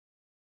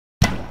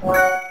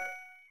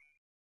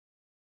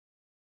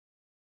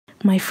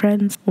My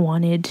friends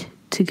wanted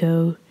to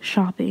go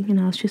shopping, and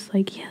I was just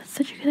like, yeah, that's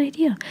such a good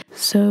idea.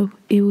 So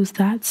it was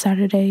that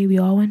Saturday, we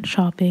all went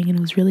shopping, and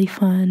it was really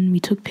fun. We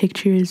took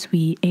pictures,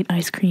 we ate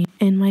ice cream,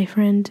 and my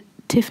friend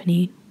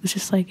Tiffany was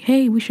just like,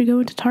 hey, we should go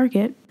into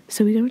Target.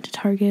 So we go into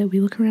Target, we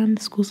look around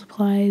the school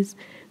supplies,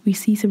 we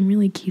see some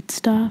really cute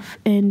stuff,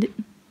 and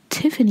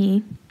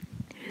Tiffany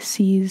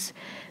sees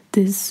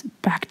this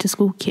back to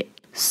school kit.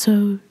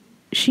 So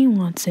she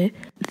wants it.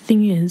 The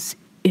thing is,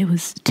 it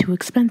was too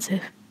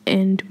expensive.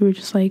 And we were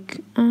just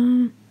like,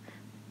 don't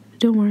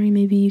worry,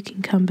 maybe you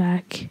can come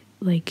back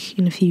like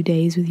in a few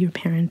days with your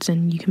parents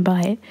and you can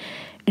buy it.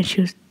 And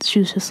she was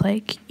just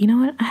like, you know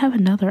what, I have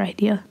another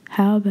idea.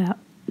 How about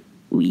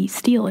we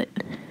steal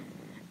it?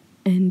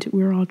 And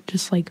we were all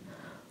just like,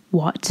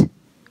 what?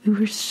 We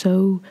were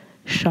so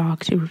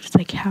shocked. It was just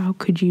like, how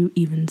could you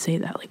even say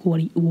that? Like,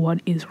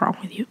 what is wrong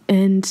with you?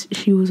 And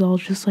she was all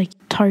just like,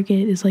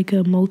 Target is like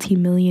a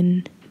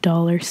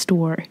multi-million-dollar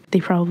store.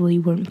 They probably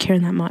won't care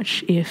that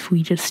much if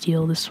we just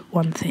steal this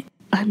one thing.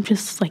 I'm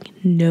just like,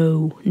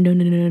 no.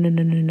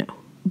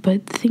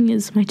 But the thing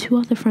is, my two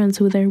other friends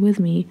who were there with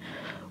me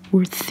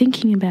were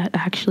thinking about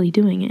actually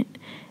doing it.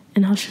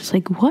 And I was just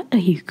like, what? Are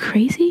you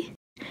crazy?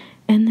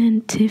 And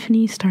then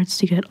Tiffany starts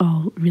to get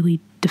all really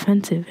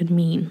defensive and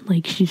mean.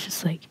 Like, she's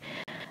just like,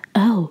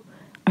 oh,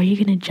 are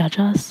you gonna judge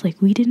us?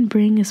 Like, we didn't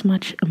bring as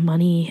much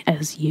money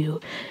as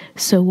you.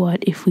 So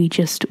what if we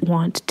just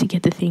want to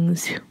get the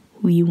things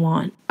we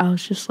want? I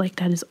was just like,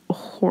 that is a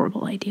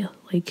horrible idea.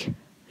 Like,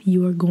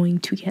 you are going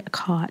to get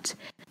caught.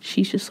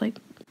 She's just like,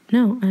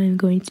 no, I'm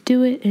going to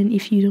do it. And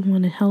if you don't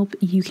want to help,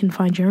 you can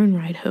find your own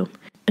ride home.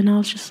 And I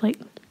was just like,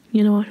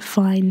 you know what?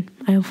 Fine.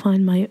 I'll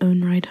find my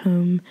own ride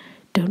home.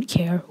 Don't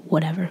care.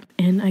 Whatever.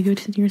 And I go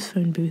to the nearest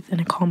phone booth and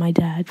I call my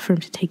dad for him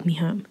to take me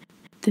home.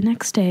 The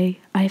next day,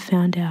 I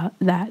found out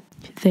that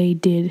they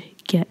did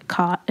get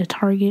caught. A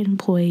Target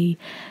employee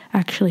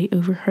actually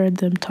overheard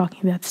them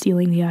talking about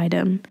stealing the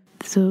item.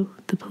 So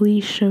the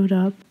police showed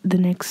up the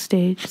next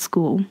day at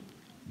school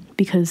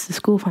because the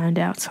school found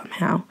out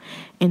somehow,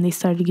 and they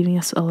started giving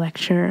us a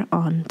lecture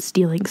on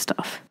stealing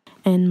stuff.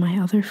 And my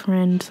other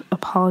friend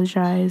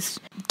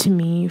apologized to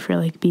me for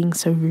like being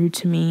so rude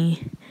to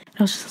me.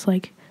 I was just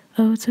like,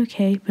 oh, it's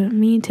okay, but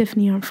me and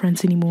Tiffany aren't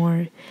friends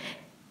anymore.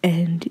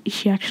 And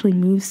she actually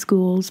moved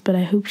schools, but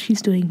I hope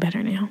she's doing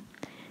better now.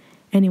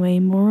 Anyway,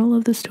 moral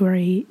of the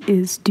story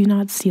is do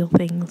not steal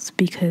things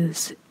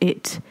because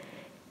it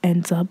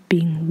ends up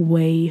being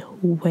way,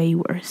 way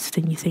worse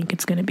than you think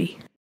it's going to be.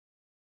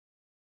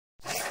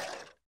 Oh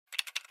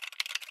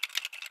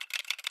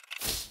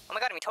my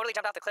god, and we totally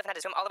jumped off the cliff and had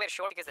to swim all the way to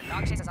shore because the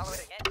dog chased us all the way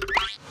to the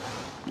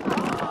end.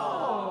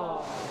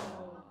 Oh.